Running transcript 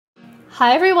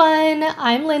Hi everyone,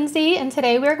 I'm Lindsay, and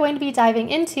today we're going to be diving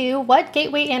into what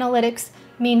gateway analytics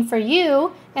mean for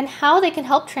you and how they can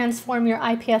help transform your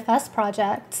IPFS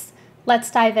projects. Let's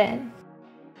dive in.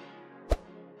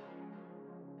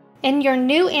 In your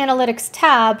new Analytics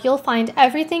tab, you'll find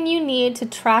everything you need to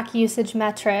track usage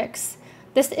metrics.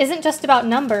 This isn't just about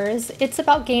numbers, it's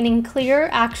about gaining clear,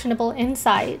 actionable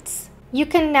insights. You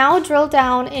can now drill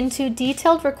down into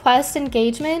detailed request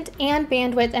engagement and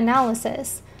bandwidth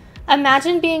analysis.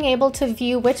 Imagine being able to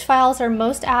view which files are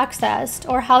most accessed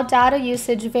or how data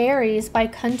usage varies by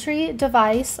country,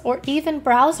 device, or even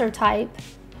browser type.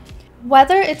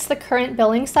 Whether it's the current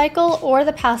billing cycle or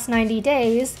the past 90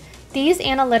 days, these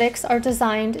analytics are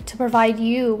designed to provide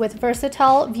you with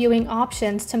versatile viewing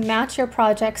options to match your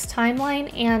project's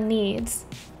timeline and needs.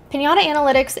 Pinata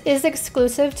Analytics is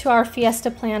exclusive to our Fiesta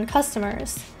plan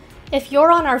customers. If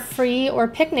you're on our free or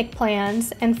picnic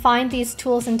plans and find these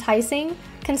tools enticing,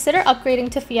 consider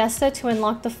upgrading to Fiesta to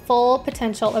unlock the full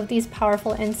potential of these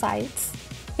powerful insights.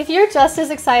 If you're just as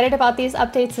excited about these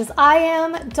updates as I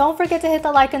am, don't forget to hit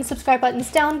the like and subscribe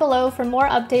buttons down below for more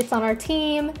updates on our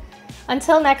team.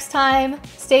 Until next time,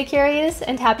 stay curious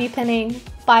and happy pinning.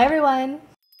 Bye everyone!